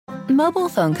Mobile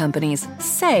phone companies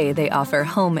say they offer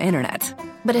home internet.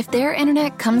 But if their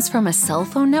internet comes from a cell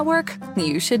phone network,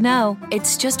 you should know.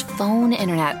 It's just phone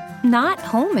internet, not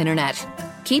home internet.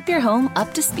 Keep your home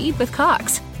up to speed with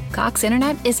Cox. Cox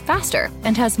internet is faster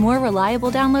and has more reliable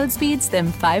download speeds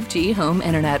than 5G home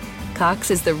internet.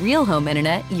 Cox is the real home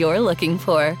internet you're looking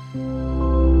for.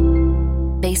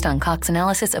 Based on Cox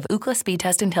analysis of Ookla speed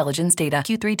test intelligence data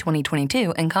Q3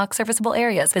 2022 and Cox serviceable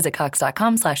areas, visit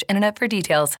cox.com/internet for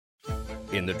details.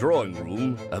 In the drawing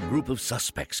room, a group of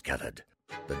suspects gathered.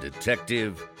 The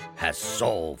detective has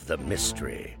solved the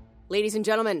mystery. Ladies and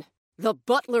gentlemen, the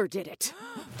butler did it.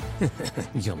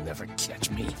 You'll never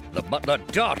catch me. The butler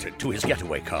darted to his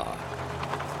getaway car.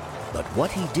 But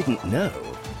what he didn't know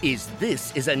is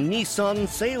this is a Nissan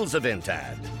sales event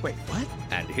ad. Wait, what?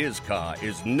 And his car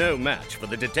is no match for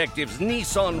the detective's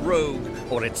Nissan Rogue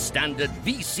or its standard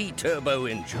VC turbo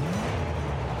engine.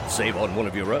 Save on one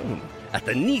of your own at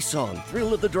the Nissan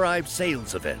Thrill of the Drive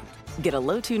sales event. Get a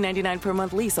low $299 per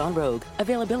month lease on Rogue.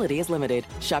 Availability is limited.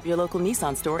 Shop your local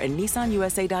Nissan store and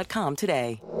nissanusa.com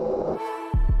today.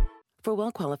 For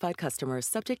well-qualified customers,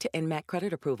 subject to NMAC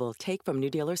credit approval, take from new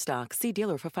dealer stock. See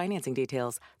dealer for financing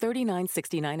details.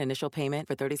 $39.69 initial payment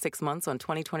for 36 months on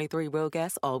 2023 Rogue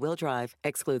S all-wheel drive.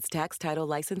 Excludes tax, title,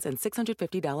 license, and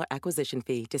 $650 acquisition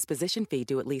fee. Disposition fee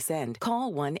due at lease end.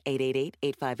 Call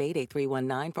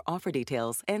 1-888-858-8319 for offer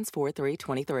details. Ends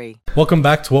 4/3/23. Welcome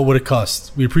back to What Would It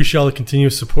Cost? We appreciate all the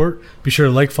continuous support. Be sure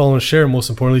to like, follow, and share, and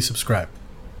most importantly, subscribe.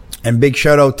 And big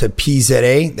shout out to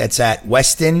PZA. That's at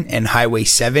Weston and Highway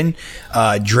 7.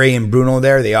 Dre and Bruno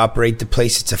there. They operate the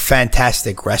place. It's a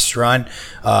fantastic restaurant.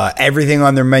 Everything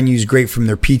on their menu is great, from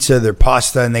their pizza, their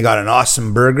pasta, and they got an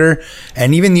awesome burger.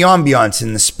 And even the ambiance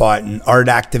in the spot and art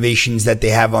activations that they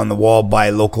have on the wall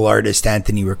by local artist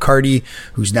Anthony Riccardi,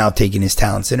 who's now taking his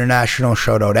talents international.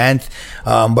 Shout out Anth.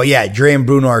 But yeah, Dre and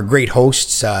Bruno are great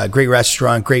hosts. Great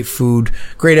restaurant, great food,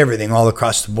 great everything all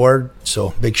across the board.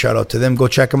 So big shout out to them. Go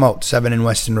check them out. 7 in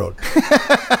Weston Road.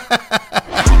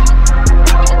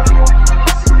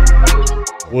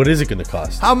 What is it going to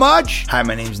cost? How much? Hi,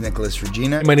 my name's Nicholas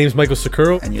Regina. My name's Michael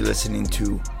Sakuro. And you're listening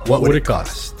to What Would It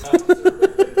Cost?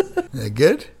 Is that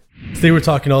good? Today we're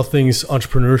talking all things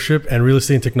entrepreneurship and real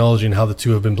estate and technology and how the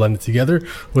two have been blended together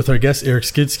with our guest Eric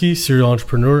Skidsky, serial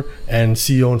entrepreneur and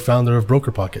CEO and founder of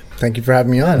Broker Pocket. Thank you for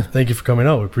having me on. Thank you for coming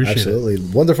out. We appreciate Absolutely.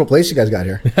 it. Wonderful place you guys got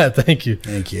here. Yeah, thank you.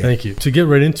 Thank you. Thank you. To get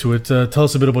right into it, tell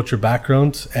us a bit about your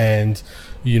background and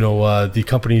the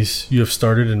companies you have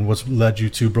started and what's led you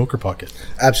to Broker Pocket.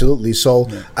 Absolutely. So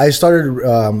I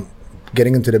started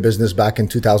getting into the business back in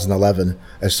 2011.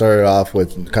 I started off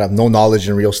with kind of no knowledge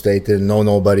in real estate, didn't know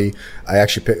nobody. I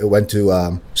actually went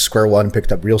to Square One,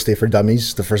 picked up Real Estate for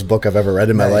Dummies, the first book I've ever read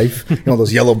in my life. You know,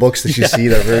 those yellow books that you see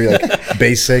that are very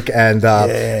basic. And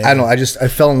I don't know, I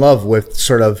fell in love with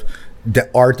sort of the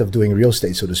art of doing real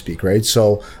estate, so to speak, right?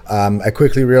 So I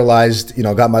quickly realized,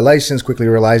 got my license, quickly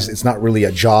realized it's not really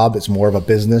a job, it's more of a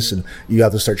business, and you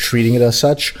have to start treating it as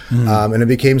such. And it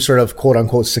became sort of quote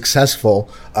unquote successful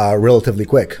relatively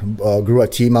quick. Grew a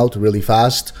team out really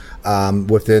fast.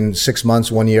 Within 6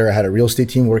 months, 1 year, I had a real estate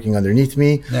team working underneath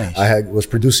me. Nice. I was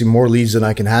producing more leads than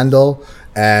I can handle.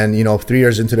 And, 3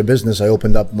 years into the business, I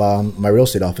opened up my real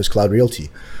estate office, Cloud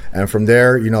Realty. And from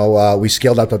there, we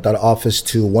scaled out that office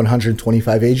to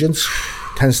 125 agents,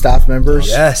 10 staff members.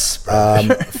 Yes.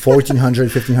 1,400,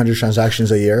 1,500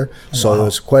 transactions a year. So it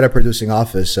was quite a producing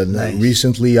office. And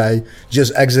recently I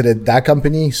just exited that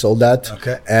company, sold that,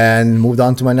 and moved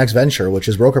on to my next venture, which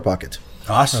is Broker Pocket.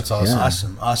 Awesome. That's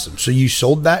awesome. Yeah. Awesome. So you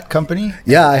sold that company?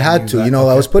 Yeah, I had to.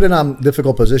 I was put in a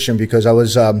difficult position because I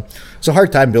was, it's a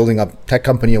hard time building a tech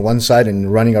company on one side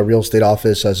and running a real estate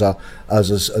office as a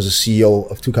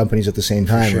CEO of two companies at the same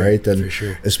time, right? And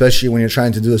especially when you're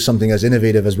trying to do something as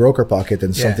innovative as Broker Pocket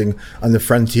and something on the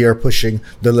frontier, pushing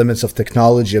the limits of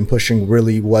technology and pushing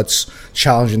really what's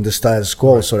challenging the status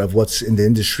quo, sort of what's in the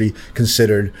industry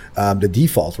considered the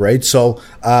default, right? So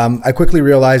I quickly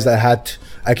realized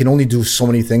I can only do so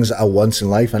many things at once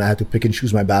in life, and I had to pick and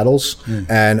choose my battles.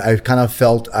 And I kind of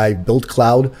felt I built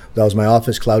Cloud. That was my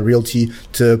office, Cloud Realty,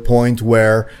 to a point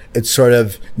where it sort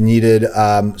of needed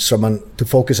someone to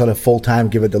focus on it full time,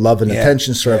 give it the love and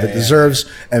attention it deserves,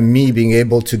 and me being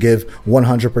able to give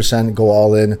 100% go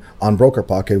all in on Broker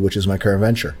Pocket, which is my current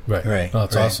venture. Right. Oh,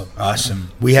 that's awesome.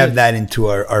 Awesome. We have that into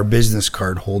our business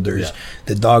card holders. Yeah.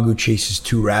 The dog who chases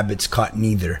two rabbits caught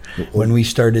neither. When we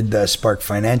started the Spark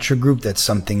Financial Group, that's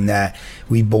something that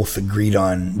we both agreed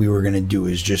on we were going to do,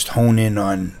 is just hone in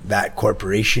on that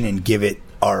corporation and give it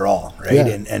our all, right?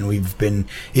 Yeah. And we've been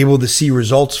able to see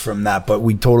results from that, but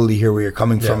we totally hear where you're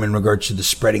coming from in regards to the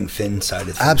spreading thin side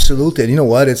of things. Absolutely. And you know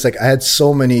what? It's like I had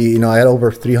so many, you know, I had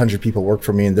over 300 people work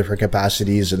for me in different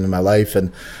capacities and in my life.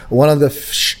 And one of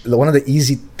the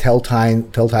easy tell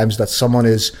times that someone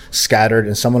is scattered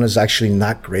and someone is actually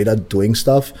not great at doing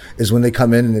stuff is when they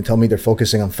come in and they tell me they're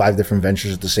focusing on 5 different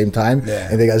ventures at the same time.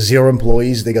 Yeah. And they got 0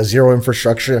 employees, they got 0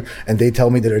 infrastructure, and they tell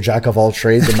me they're a jack of all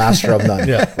trades, a master of none.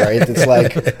 Right? It's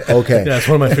like, okay. Yeah, it's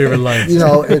one of my favorite lines. You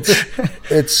know,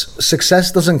 it's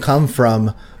success doesn't come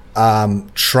from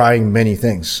trying many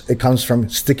things. It comes from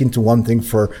sticking to one thing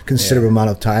for a considerable amount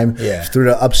of time through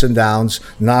the ups and downs,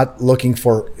 not looking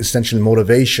for essentially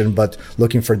motivation, but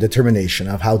looking for determination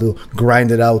of how to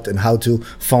grind it out and how to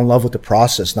fall in love with the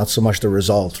process, not so much the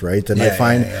result, right? And I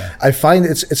find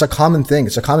it's a common thing.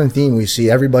 It's a common theme we see.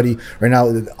 Everybody right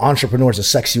now, entrepreneur is a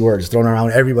sexy word. It's thrown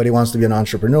around. Everybody wants to be an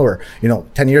entrepreneur. You know,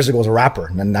 10 years ago it was a rapper,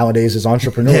 and nowadays it's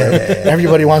entrepreneur.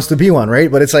 Everybody wants to be one,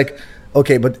 right? But it's like,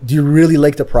 okay, but do you really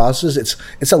like the process?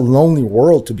 It's a lonely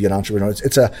world to be an entrepreneur.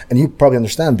 And you probably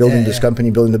understand building this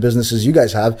company, building the businesses you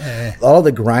guys have. All of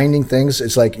the grinding things.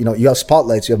 It's like, you know, you have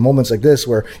spotlights, you have moments like this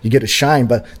where you get to shine,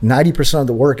 but 90% of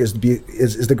the work is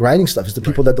the grinding stuff. It's the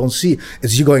people that don't see.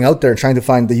 It's you going out there and trying to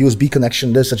find the USB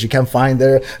connection, this that you can't find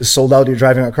there. It's sold out. You're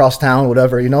driving across town,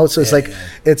 whatever. You know. So it's like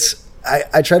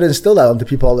I try to instill that onto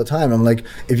people all the time. I'm like,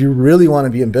 if you really want to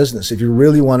be in business, if you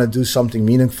really want to do something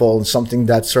meaningful and something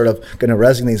that's sort of going to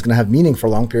resonate, is going to have meaning for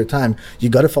a long period of time, you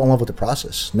got to fall in love with the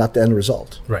process, not the end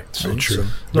result. Right. So true.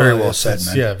 Very well said,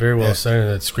 man. Yeah, very well said.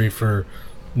 And it's great for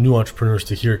new entrepreneurs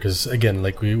to hear because, again,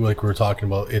 like we were talking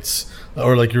about,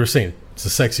 or like you were saying, it's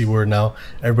a sexy word now.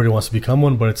 Everybody wants to become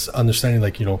one, but it's understanding,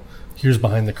 like, you know, here's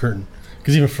behind the curtain.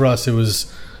 Because even for us, there's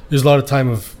a lot of time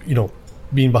of, you know,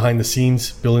 being behind the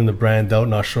scenes, building the brand out,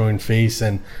 not showing face,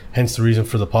 and hence the reason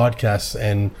for the podcast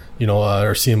and, you know,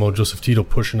 our CMO Joseph Tito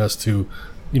pushing us to,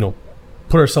 you know,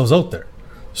 put ourselves out there.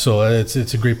 So it's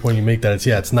a great point you make that it's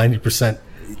 90%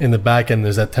 in the back end.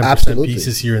 There's that 10%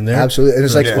 pieces here and there. Absolutely. And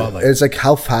it's like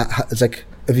how fast, it's like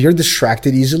if you're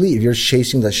distracted easily, if you're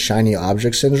chasing the shiny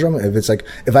object syndrome,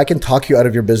 if I can talk you out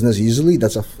of your business easily,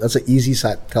 that's an easy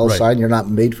sign you're not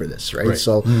made for this, right?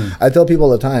 So I tell people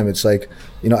all the time, it's like,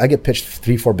 you know, I get pitched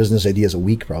 3-4 business ideas a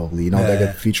week probably, you know, that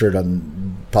get featured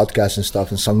on podcasts and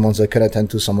stuff, and some ones I could attend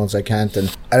to, some ones I can't,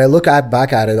 and I look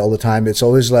back at it all the time. It's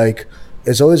always like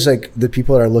the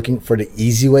people that are looking for the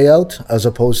easy way out as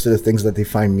opposed to the things that they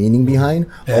find meaning behind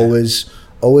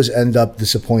always end up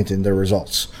disappointed in their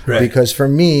results. Right. Because for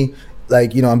me,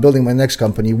 like, you know, I'm building my next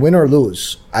company, win or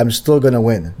lose, I'm still going to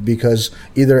win, because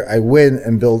either I win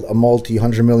and build a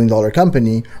multi-$100 million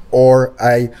company, or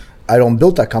I don't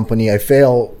build that company, I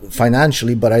fail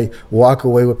financially, but I walk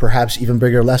away with perhaps even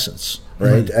bigger lessons,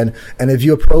 right? And if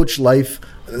you approach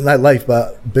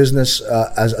business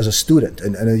as a student,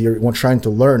 and you're trying to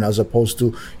learn as opposed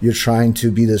to you're trying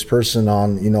to be this person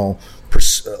on, you know,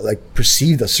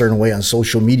 perceived a certain way on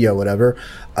social media or whatever,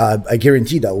 I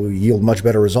guarantee that will yield much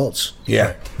better results.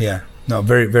 Yeah. No,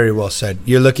 very, very well said.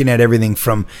 You're looking at everything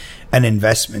from an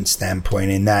investment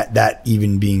standpoint, and that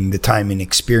even being the time and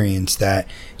experience that,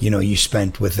 you know, you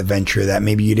spent with a venture that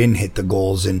maybe you didn't hit the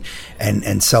goals and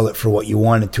sell it for what you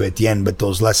wanted to at the end, but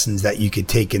those lessons that you could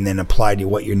take and then apply to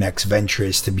what your next venture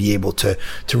is to be able to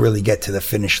really get to the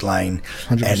finish line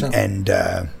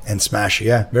 100%. and smash it.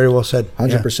 Yeah, very well said.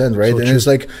 100%, right? So and it's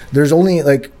like, there's only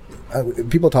like,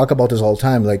 people talk about this all the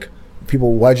time, like,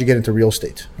 people, why'd you get into real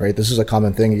estate, right? This is a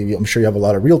common thing. I'm sure you have a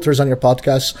lot of realtors on your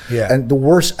podcast. Yeah. And the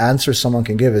worst answer someone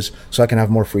can give is, so I can have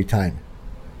more free time.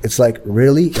 It's like,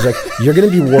 really? It's like, you're going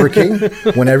to be working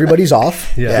when everybody's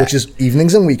off, which is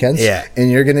evenings and weekends. Yeah.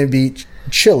 And you're going to be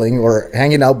chilling or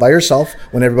hanging out by yourself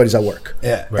when everybody's at work.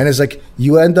 Yeah. Right. And it's like,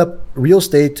 you end up, real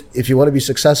estate, if you want to be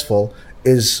successful,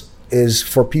 is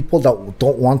for people that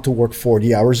don't want to work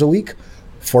 40 hours a week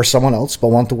for someone else, but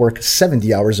want to work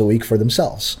 70 hours a week for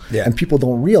themselves. Yeah. And people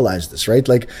don't realize this, right?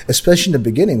 Like, especially in the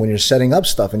beginning when you're setting up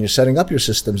stuff and you're setting up your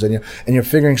systems and you're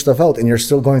figuring stuff out and you're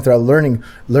still going through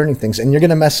learning things, and you're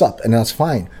going to mess up, and that's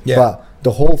fine. Yeah. But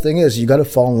the whole thing is, you got to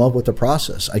fall in love with the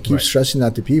process. I keep stressing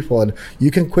that to people, and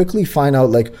you can quickly find out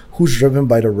like who's driven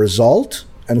by the result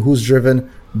and who's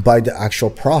driven by the actual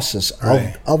process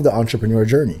of the entrepreneur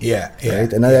journey.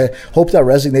 Right? And I hope that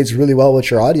resonates really well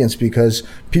with your audience, because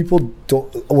people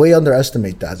don't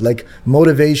underestimate that. Like,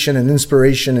 motivation and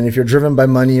inspiration, and if you're driven by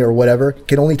money or whatever,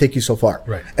 can only take you so far.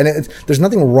 Right. And there's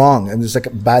nothing wrong, and there's like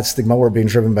a bad stigma where being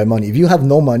driven by money. If you have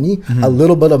no money, a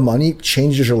little bit of money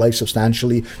changes your life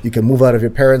substantially. You can move out of your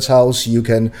parents' house. You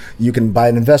can buy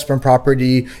an investment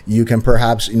property. You can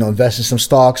perhaps, you know, invest in some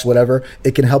stocks, whatever.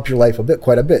 It can help your life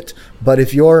quite a bit. But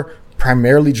if you you're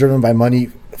primarily driven by money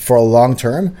for a long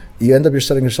term, you end up you're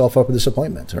setting yourself up for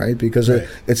disappointment, right? Because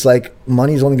it's like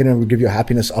money is only going to give you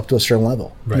happiness up to a certain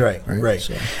level. Right.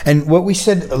 So. And what we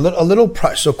said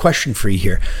so question for you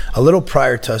here, a little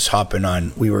prior to us hopping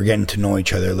on, we were getting to know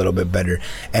each other a little bit better,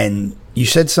 and you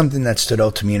said something that stood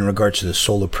out to me in regards to the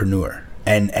solopreneur.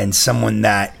 And someone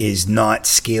that is not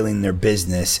scaling their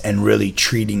business and really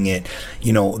treating it,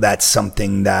 that's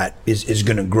something that is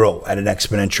going to grow at an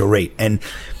exponential rate. And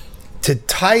to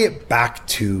tie it back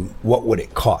to what would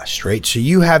it cost, right? So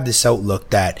you have this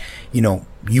outlook that,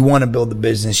 you want to build a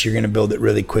business, you're going to build it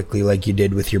really quickly like you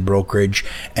did with your brokerage,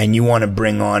 and you want to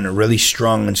bring on a really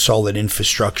strong and solid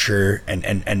infrastructure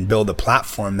and build a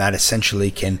platform that essentially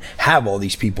can have all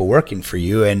these people working for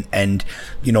you and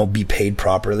be paid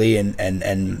properly and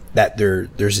that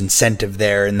there's incentive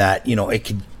there, and that, it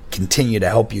could continue to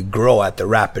help you grow at the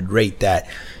rapid rate that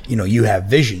you have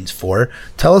visions for.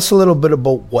 Tell us a little bit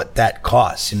about what that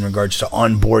costs in regards to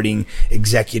onboarding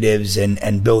executives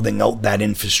and building out that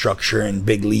infrastructure and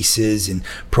big leases and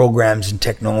programs and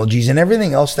technologies and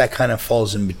everything else that kind of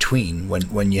falls in between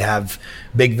when you have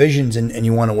big visions and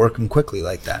you want to work them quickly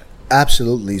like that.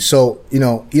 Absolutely. So,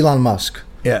 Elon Musk,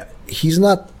 he's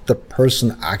not the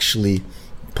person actually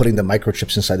putting the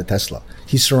microchips inside the Tesla.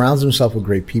 He surrounds himself with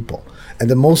great people. And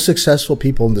the most successful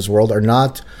people in this world are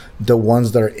not the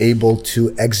ones that are able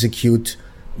to execute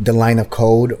the line of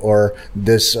code or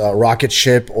this rocket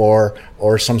ship or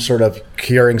some sort of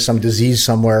curing some disease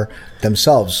somewhere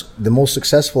themselves. The most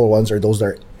successful ones are those that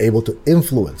are able to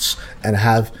influence and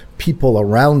have people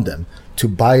around them to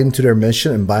buy into their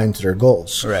mission and buy into their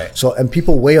goals. Right. So, and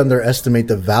people way underestimate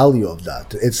the value of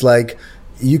that. It's like,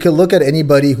 you can look at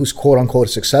anybody who's quote unquote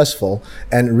successful,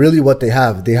 and really what they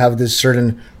have this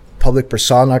certain public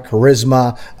persona,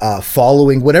 charisma,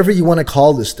 following, whatever you want to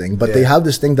call this thing, but they have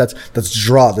this thing that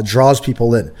draws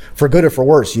people in, for good or for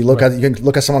worse. You can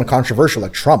look at someone controversial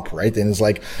like Trump, right? And it's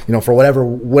like, for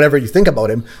whatever you think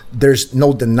about him, there's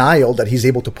no denial that he's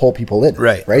able to pull people in,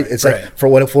 right? It's like for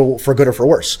good or for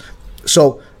worse.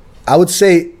 So I would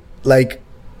say, like,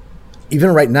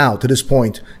 even right now, to this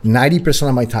point, 90%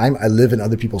 of my time, I live in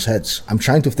other people's heads. I'm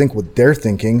trying to think what they're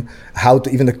thinking,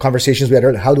 even the conversations we had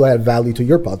earlier, how do I add value to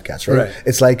your podcast, right?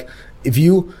 It's like, if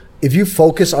you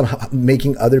focus on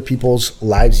making other people's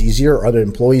lives easier, or other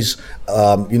employees,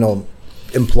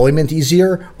 employment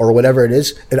easier, or whatever it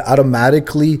is, it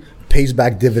automatically pays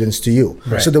back dividends to you.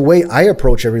 So the way I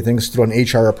approach everything is through an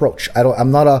HR approach. I'm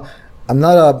not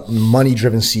a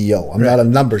money-driven CEO. I'm not a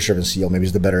numbers-driven CEO. Maybe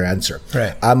is the better answer.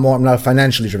 I'm not a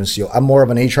financially driven CEO. I'm more of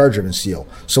an HR-driven CEO.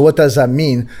 So what does that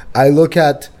mean? I look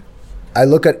at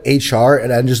HR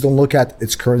and I just don't look at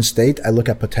its current state. I look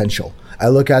at potential. I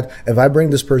look at, if I bring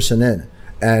this person in,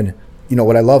 and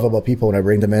what I love about people when I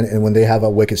bring them in, and when they have a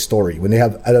wicked story, when they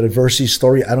have an adversity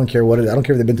story, I don't care what it is. I don't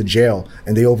care if they've been to jail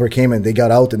and they overcame and they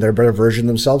got out and they're a better version of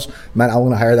themselves. Man, I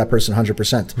want to hire that person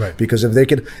 100%. Because if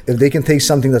they can take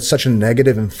something that's such a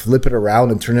negative and flip it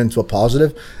around and turn it into a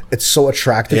positive, it's so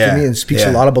attractive to me and speaks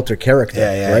a lot about their character,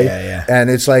 right? And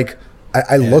it's like,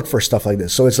 I look for stuff like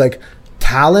this. So it's like,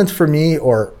 talent for me,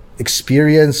 or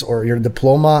experience, or your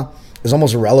diploma is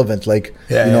almost irrelevant. Like,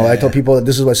 I tell people,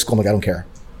 this is what school, I'm like, I don't care.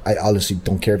 I honestly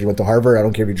don't care if you went to Harvard. I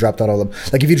don't care if you dropped out of them.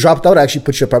 Like, if you dropped out, I actually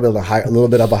put you probably on a little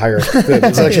bit of a higher.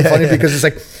 It's actually funny because it's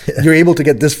like, you're able to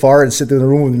get this far and sit in the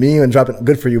room with me and drop it.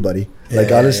 Good for you, buddy.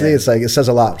 Honestly, it's like, it says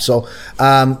a lot. So,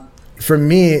 for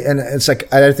me, and it's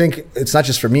like, I think it's not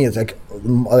just for me. It's like,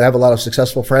 I have a lot of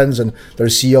successful friends and they're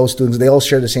CEO students. They all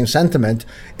share the same sentiment.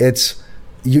 It's,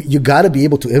 you got to be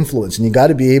able to influence, and you got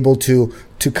to be able to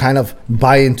kind of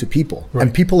buy into people.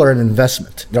 And people are an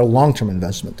investment. They're a long-term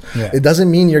investment. It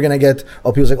doesn't mean you're going to get,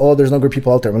 people say, there's no good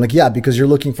people out there. I'm like, yeah, because you're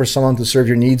looking for someone to serve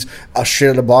your needs, straight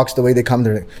out of the box, the way they come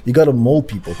there. You got to mold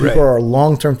people. People are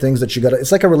long-term things that you got to,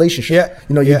 it's like a relationship.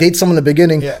 You date someone in the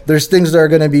beginning, there's things that are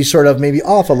going to be sort of maybe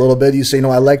off a little bit. You say,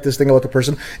 I like this thing about the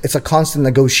person. It's a constant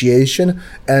negotiation,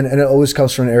 and it always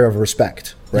comes from an area of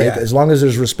respect. As long as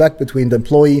there's respect between the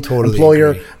employee,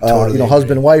 employer,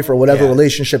 husband, wife, or whatever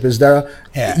relationship is there,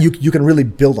 you can really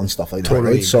build on stuff like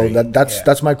that. So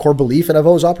that's my core belief, and I've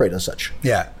always operated as such.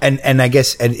 And I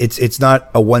guess it's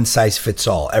not a one size fits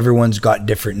all. Everyone's got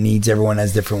different needs. Everyone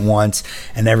has different wants,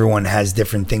 and everyone has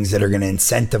different things that are going to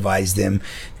incentivize them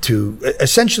to.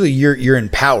 Essentially, you're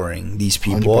empowering these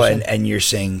people, 100%. and you're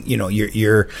saying,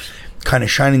 you're kind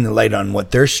of shining the light on what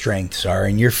their strengths are,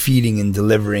 and you're feeding and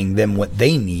delivering them what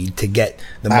they need to get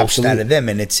the most out of them,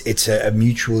 and it's a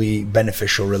mutually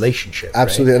beneficial relationship.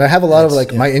 Absolutely. And I have a lot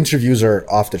of my interviews are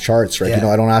off the charts, right?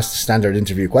 I don't ask the standard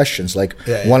interview questions. Like,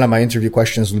 one of my interview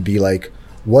questions would be like,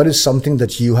 what is something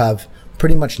that you have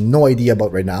pretty much no idea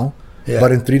about right now,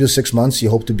 but in 3 to 6 months, you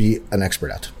hope to be an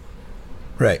expert at.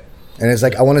 Right. And it's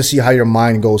like, I want to see how your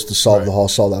mind goes to solve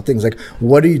that things. Like,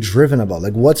 what are you driven about?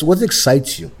 Like, what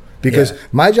excites you? Because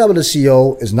my job as a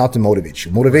CEO is not to motivate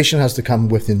you. Motivation has to come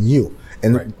within you.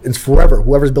 And it's forever.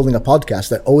 Whoever's building a podcast,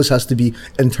 that always has to be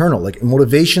internal. Like,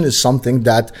 motivation is something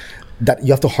that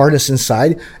you have to harness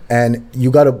inside, and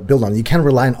you got to build on. You can't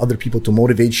rely on other people to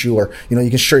motivate you, or you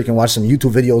can watch some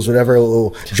YouTube videos, whatever, a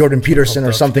little Jordan Peterson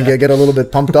or something, get a little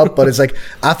bit pumped up. But it's like,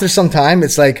 after some time,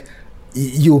 it's like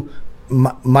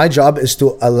my job is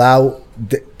to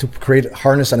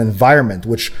harness an environment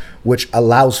which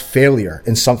allows failure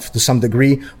to some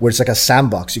degree, where it's like a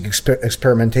sandbox. You can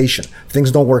experimentation. If things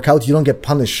don't work out, you don't get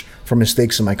punished for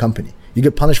mistakes in my company. You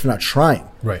get punished for not trying,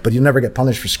 but you never get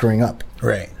punished for screwing up.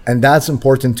 Right. And that's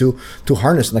important to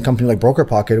harness in a company like Broker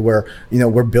Pocket, where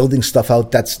we're building stuff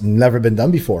out that's never been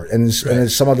done before, and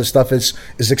some of the stuff is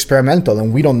experimental,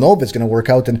 and we don't know if it's going to work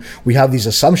out, and we have these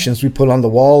assumptions we put on the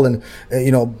wall, and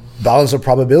balance of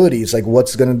probabilities, like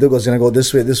what's going to do is going to go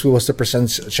this way. What's the percent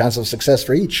chance of success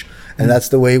for each? And that's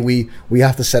the way we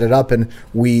have to set it up, and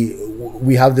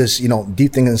we have this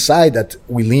deep thing inside that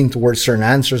we lean towards certain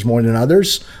answers more than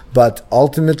others, but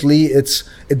ultimately it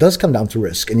does come down to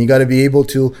risk, and you got to be able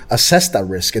to assess that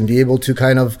risk and be able to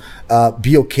kind of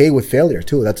be okay with failure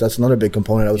too. That's another big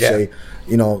component, I would say.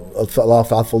 A lot of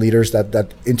thoughtful leaders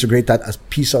that integrate that as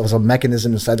piece of a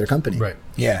mechanism inside their company. Right.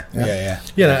 Yeah.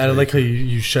 And I like how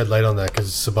you shed light on that, because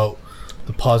it's about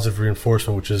the positive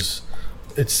reinforcement, which is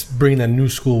it's bringing that new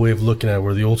school way of looking at it,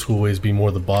 where the old school way is being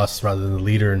more the boss rather than the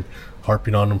leader, and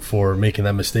harping on them for making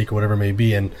that mistake or whatever it may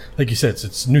be. And like you said,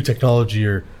 it's new technology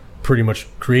you're pretty much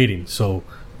creating. So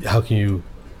how can you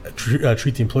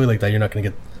treat the employee like that? You're not going to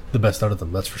get the best out of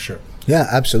them, that's for sure. Yeah,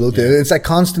 absolutely. It's like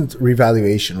constant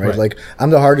reevaluation, right? Like, I'm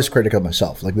the hardest critic of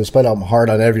myself. Like, despite I'm hard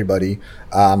on everybody,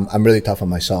 I'm really tough on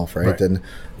myself, right? And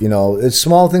it's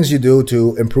small things you do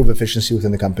to improve efficiency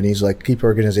within the companies, like keep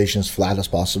organizations flat as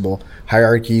possible.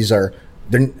 Hierarchies they're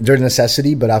a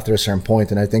necessity, but after a certain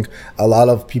point. And I think a lot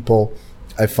of people,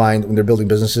 I find, when they're building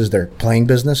businesses, they're playing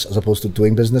business as opposed to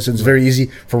doing business. It's very easy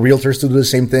for realtors to do the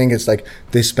same thing. It's like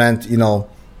they spent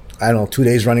 2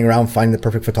 days running around finding the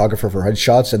perfect photographer for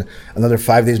headshots, and another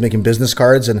 5 days making business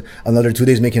cards, and another 2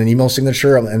 days making an email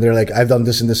signature. And they're like, I've done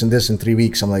this and this and this in 3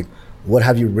 weeks. I'm like, what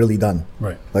have you really done?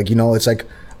 Right. Like, it's like,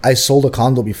 I sold a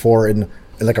condo before in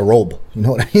like a robe. You know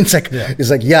what I mean? It's like,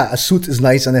 a suit is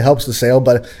nice and it helps the sale,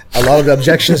 but a lot of the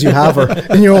objections you have are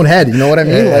in your own head. You know what I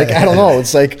mean? I don't know.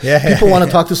 It's like, people want to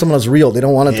talk to someone who's real. They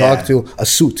don't want to talk to a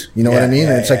suit. You know what I mean?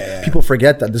 And it's like, people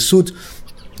forget that the suit,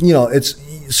 it's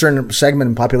certain segment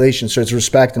in population, so it's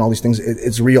respect and all these things.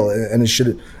 It's real, and it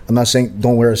should. I'm not saying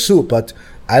don't wear a suit, but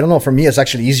I don't know. For me, it's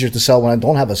actually easier to sell when I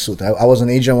don't have a suit. I was an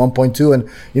agent at 1.2,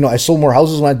 and I sold more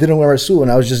houses when I didn't wear a suit, and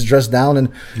I was just dressed down. And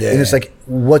it's like,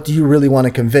 what do you really want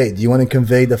to convey? Do you want to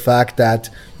convey the fact that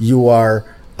you are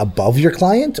above your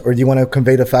client, or do you want to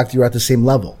convey the fact that you're at the same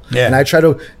level? And I try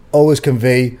to always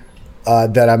convey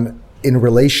that I'm in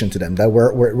relation to them, that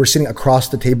we're sitting across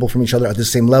the table from each other at the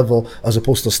same level, as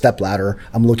opposed to a step ladder.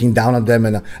 I'm looking down on them,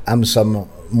 and I'm some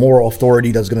moral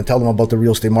authority that's going to tell them about the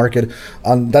real estate market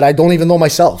that I don't even know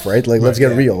myself, right? Like, let's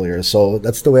get real here. So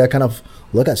that's the way I kind of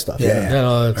look at stuff. It's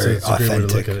a great way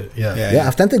to look at it.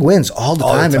 Authentic wins all the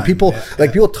time. And people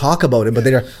people talk about it, but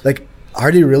they're like,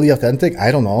 are they really authentic?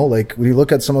 I don't know. Like, when you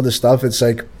look at some of the stuff, it's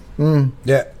like,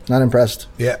 not impressed.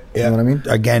 You know what I mean?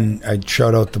 Again, I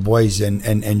shout out the boys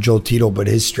and Joe Tito, but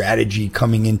his strategy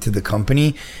coming into the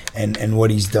company and what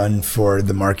he's done for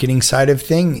the marketing side of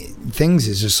things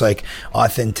is just like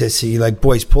authenticity. Like,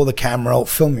 boys, pull the camera out,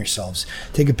 film yourselves,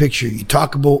 take a picture. You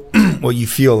talk about what you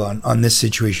feel on this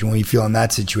situation, what you feel on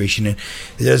that situation. And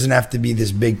it doesn't have to be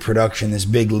this big production, this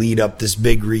big lead up, this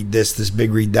big read this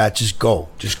big read that. Just go.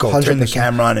 100%. Turn the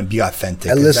camera on and be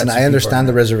authentic. And listen, I understand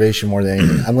the reservation more than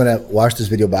anything. I'm going to watch this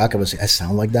video back. I'm going to say, I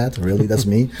sound like that? Really? That's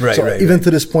me? Even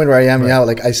to this point where I am now,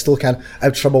 like, I still can't. I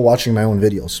have trouble watching my own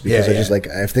videos because I just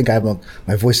I think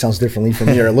my voice sounds differently from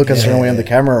me, or I look a certain way on the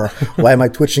camera, or why am I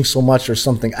twitching so much or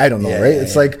something? I don't know, right?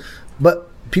 It's like, but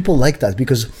people like that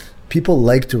because people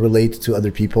like to relate to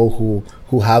other people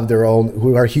who have their own,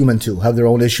 who are human too, have their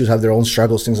own issues, have their own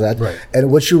struggles, things like that. Right.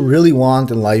 And what you really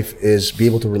want in life is be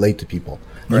able to relate to people.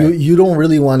 You don't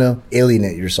really want to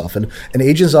alienate yourself, and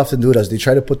agents often do it as they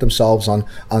try to put themselves on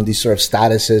these sort of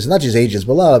statuses. Not just agents,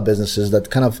 but a lot of businesses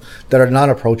that are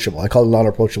non-approachable. I call it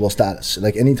non-approachable status.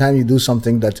 Like, anytime you do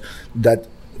something that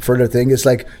further thing, it's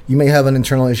like you may have an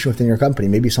internal issue within your company.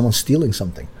 Maybe someone's stealing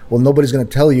something. Well, nobody's going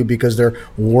to tell you because they're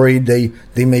worried they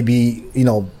may be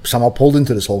somehow pulled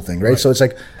into this whole thing, right? So it's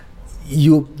like,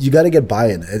 you got to get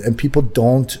buy-in, and people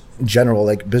don't, in general,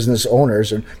 like business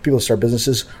owners and people who start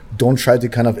businesses, don't try to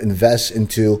kind of invest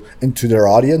into their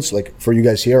audience, like for you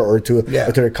guys here, or to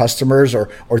their customers or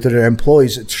to their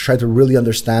employees, to try to really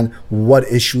understand what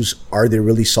issues are they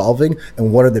really solving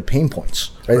and what are the pain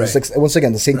points, right? It's like, once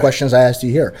again, the same questions I asked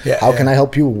you here. How can I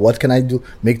help you? What can I do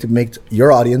make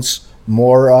your audience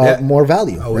more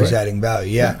value? Always adding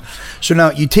value. So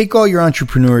now you take all your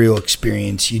entrepreneurial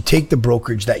experience, you take the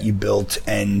brokerage that you built,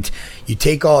 and you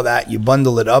take all that, you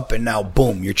bundle it up, and now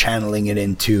boom, you're channeling it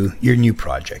into your new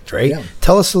project, right?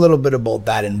 Tell us a little bit about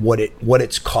that and what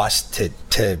it's cost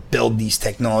to build these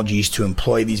technologies, to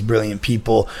employ these brilliant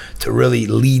people, to really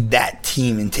lead that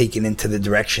team and take it into the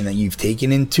direction that you've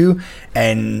taken into,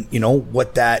 and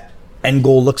what that end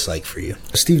goal looks like for you.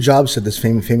 Steve Jobs said this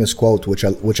famous quote, which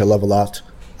I love a lot.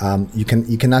 You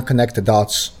cannot connect the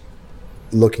dots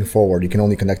looking forward. You can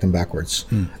only connect them backwards.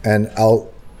 And I'll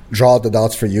draw out the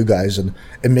dots for you guys, and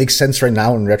it makes sense right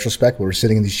now in retrospect. We're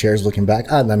sitting in these chairs looking back.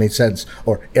 That made sense.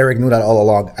 Or Eric knew that all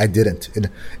along. I didn't.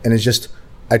 And it's just,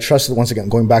 I trusted, once again,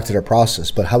 going back to their process.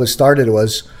 But how it started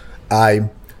was I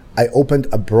opened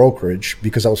a brokerage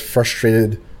because I was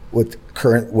frustrated with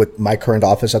my current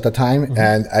office at the time,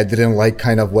 and I didn't like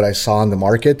kind of what I saw in the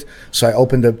market. So I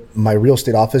opened my real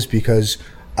estate office because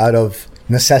out of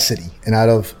necessity and out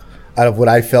of what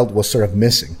I felt was sort of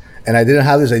missing. And I didn't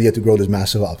have this idea to grow this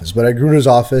massive office, but I grew this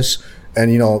office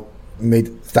and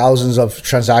made thousands of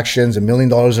transactions, $1 million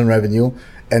in revenue,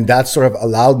 and that sort of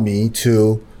allowed me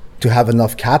to have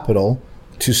enough capital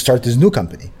to start this new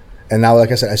company. And now,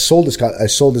 like I said, I sold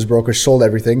this brokerage, sold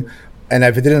everything. And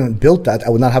if I didn't build that, I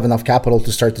would not have enough capital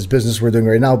to start this business we're doing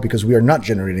right now, because we are not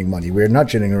generating money. We are not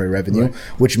generating revenue,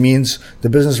 which means the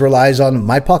business relies on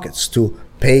my pockets to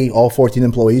pay all 14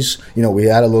 employees. We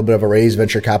had a little bit of a raise,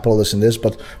 venture capital, this and this,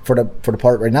 but for the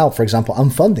part right now, for example, I'm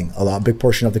funding a big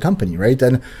portion of the company, right?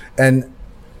 And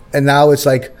now it's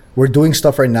like we're doing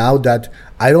stuff right now that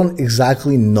I don't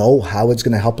exactly know how it's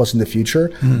going to help us in the future,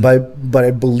 but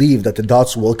I believe that the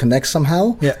dots will connect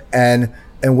somehow.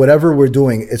 And whatever we're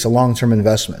doing, it's a long-term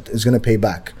investment. It's going to pay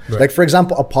back. Like, for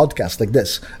example, a podcast like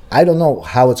this. I don't know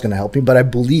how it's going to help me, but I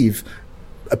believe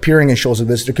appearing in shows like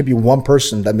this, there could be one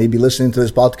person that may be listening to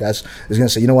this podcast is going to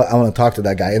say, you know what, I want to talk to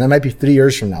that guy. And it might be 3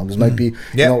 years from now. This might be,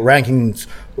 rankings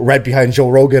right behind Joe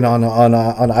Rogan on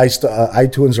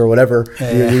iTunes or whatever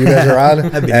you guys are on.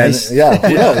 That'd be nice.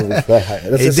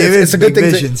 It's a good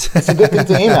thing. It's a good thing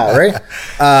to aim at, right?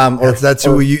 That's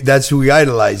who we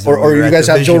idolize. Or you guys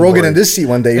have Joe Rogan in this seat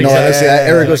one day.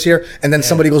 Eric goes here, and then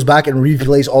somebody goes back and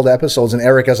replays all the episodes, and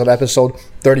Eric has an episode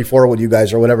 34 with you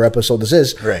guys or whatever episode this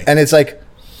is, and it's like,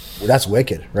 well, that's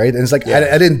wicked, right? And it's like,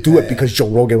 I didn't do it because Joe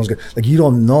Rogan was good. Like, you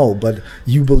don't know, but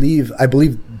I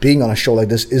believe being on a show like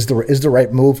this is the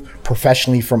right move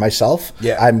professionally for myself.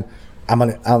 I'm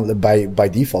by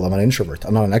default, I'm an introvert.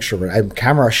 I'm not an extrovert. I'm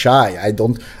camera shy. I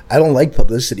don't like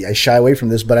publicity. I shy away from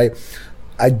this, but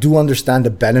I do understand the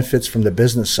benefits from the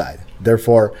business side.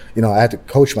 Therefore, I had to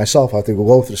coach myself. I have to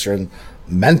go through certain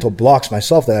mental blocks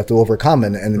myself that I have to overcome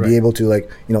and be able to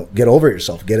get over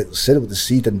yourself, sit with the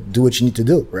seat and do what you need to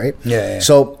do, right?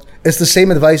 So it's the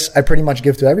same advice I pretty much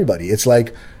give to everybody. It's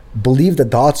like, believe the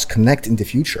dots connect in the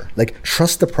future. Like,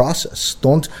 trust the process.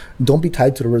 Don't be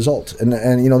tied to the result. And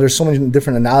there's so many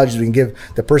different analogies we can give.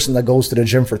 The person that goes to the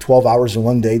gym for 12 hours in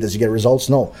one day, does he get results?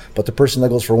 No. But the person that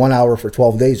goes for 1 hour for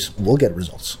 12 days will get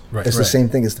results. It's the same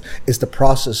thing. It's the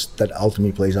process that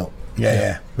ultimately plays out.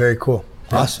 Very cool.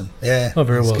 Awesome.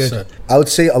 Very well said. I would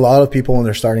say a lot of people when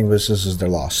they're starting businesses, they're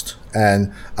lost.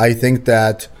 And I think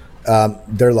that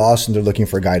they're lost and they're looking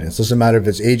for guidance. Doesn't matter if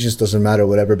it's agents, doesn't matter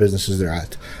whatever businesses they're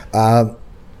at.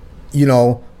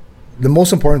 The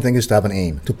most important thing is to have an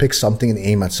aim, to pick something and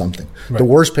aim at something. The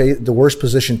worst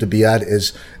position to be at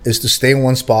is to stay in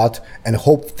one spot and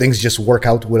hope things just work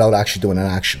out without actually doing an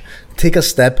action. Take a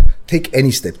step, take any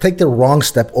step. Take the wrong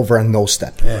step over a no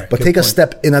step. But take a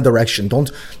step in a direction. Don't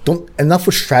enough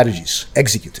with strategies.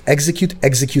 Execute.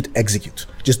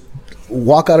 Just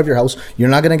walk out of your house. You're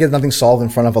not going to get nothing solved in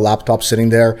front of a laptop sitting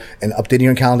there and updating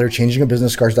your calendar, changing a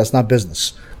business card. That's not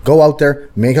business. Go out there,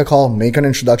 make a call, make an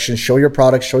introduction, show your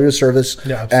product, show your service,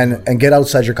 and get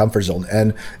outside your comfort zone.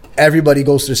 And everybody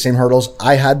goes through the same hurdles.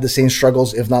 I had the same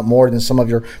struggles, if not more, than some of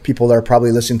your people that are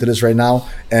probably listening to this right now.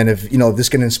 And if this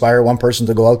can inspire one person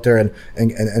to go out there and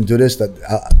do this, that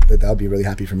would be really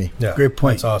happy for me. Great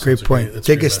point. That's awesome. Great point.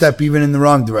 Take a step even in the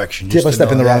wrong direction. Take a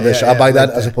step in the wrong direction. I'll buy that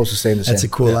as opposed to staying the same. That's a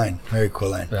cool line. Very cool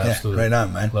line. Absolutely. Right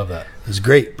on, man. Love that. It was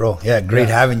great, bro. Great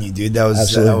having you, dude. That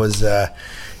was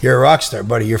You're a rock star,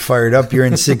 buddy. You're fired up. You're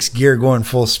in sixth gear, going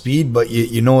full speed, but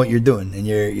you know what you're doing, and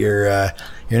you're an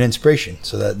inspiration.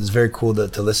 So that is very cool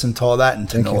to listen to all that and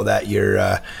to know that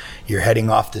you're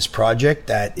heading off this project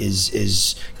that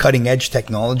is cutting edge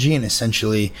technology and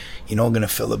essentially, going to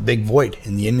fill a big void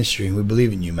in the industry. We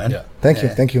believe in you, man. Yeah. Thank you.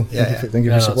 Thank you for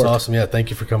your support. That's awesome. Yeah,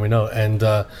 thank you for coming out, and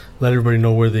let everybody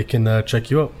know where they can check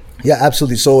you out. Yeah,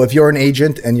 absolutely. So if you're an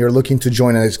agent and you're looking to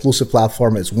join an exclusive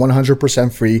platform, it's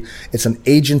 100% free. It's an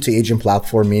agent-to-agent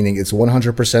platform, meaning it's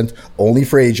 100% only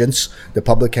for agents. The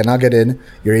public cannot get in.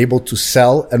 You're able to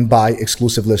sell and buy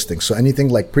exclusive listings. So anything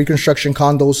like pre-construction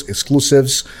condos,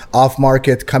 exclusives,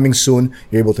 off-market, coming soon,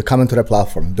 you're able to come into the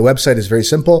platform. The website is very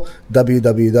simple,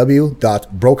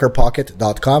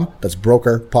 www.brokerpocket.com. That's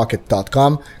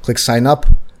brokerpocket.com. Click sign up.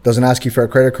 Doesn't ask you for a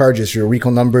credit card, just your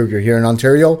RECO number if you're here in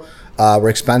Ontario. We're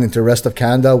expanding to the rest of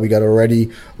Canada. We got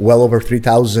already well over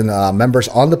 3,000 members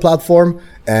on the platform,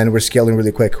 and we're scaling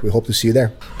really quick. We hope to see you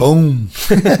there. Boom.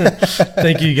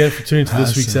 Thank you again for tuning to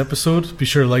this week's episode. Be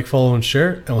sure to like, follow, and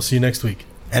share, and we'll see you next week.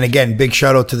 And again, big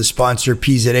shout out to the sponsor,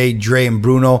 PZA. Dre and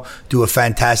Bruno do a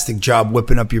fantastic job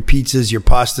whipping up your pizzas, your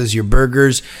pastas, your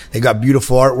burgers. They got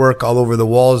beautiful artwork all over the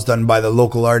walls done by the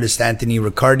local artist, Anthony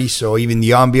Riccardi. So even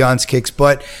the ambiance kicks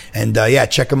butt. And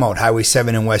check them out, Highway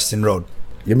 7 and Weston Road.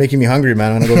 You're making me hungry,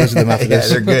 man. I'm going to go visit them after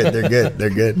this. They're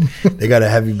good. They got a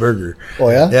heavy burger. Oh,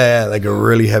 yeah? Yeah, like a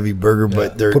really heavy burger,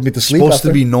 but they're Put me to sleep supposed after?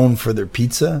 to be known for their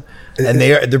pizza. And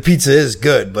their pizza is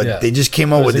good, but they just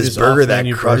came out with this burger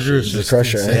that crushes. Just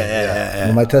crusher. Yeah.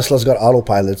 Well, my Tesla's got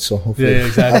autopilot, so hopefully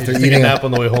exactly. after Take a eating nap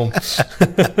on the way home.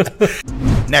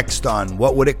 Next on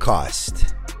What Would It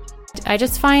Cost? I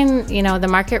just find, the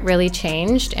market really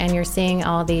changed, and you're seeing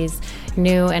all these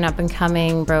new and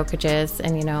up-and-coming brokerages,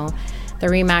 and, the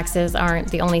RE/MAXs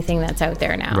aren't the only thing that's out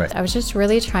there now. Right. I was just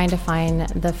really trying to find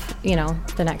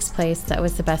the next place that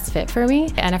was the best fit for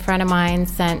me. And a friend of mine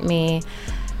sent me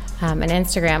an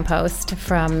Instagram post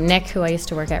from Nick, who I used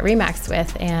to work at RE/MAX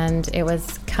with, and it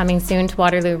was coming soon to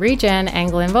Waterloo Region,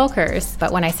 Anglin Volkers.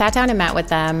 But when I sat down and met with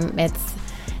them, it's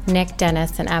Nick,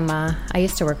 Dennis, and Emma. I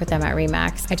used to work with them at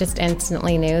RE/MAX. I just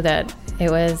instantly knew that it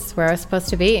was where I was supposed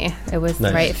to be. It was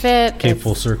the right fit. Came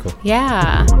full circle.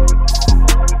 Yeah.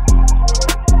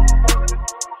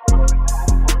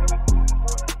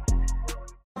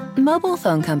 Mobile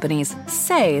phone companies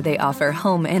say they offer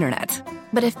home internet.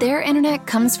 But if their internet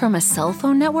comes from a cell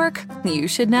phone network, you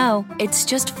should know. It's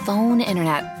just phone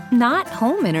internet, not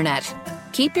home internet.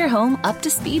 Keep your home up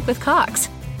to speed with Cox.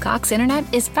 Cox internet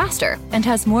is faster and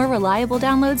has more reliable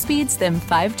download speeds than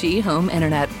 5G home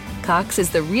internet. Cox is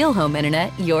the real home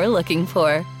internet you're looking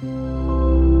for.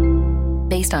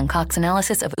 Based on Cox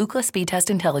analysis of Ookla speed test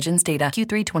intelligence data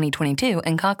Q3 2022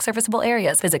 and Cox serviceable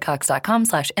areas, visit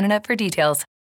cox.com/internet for details.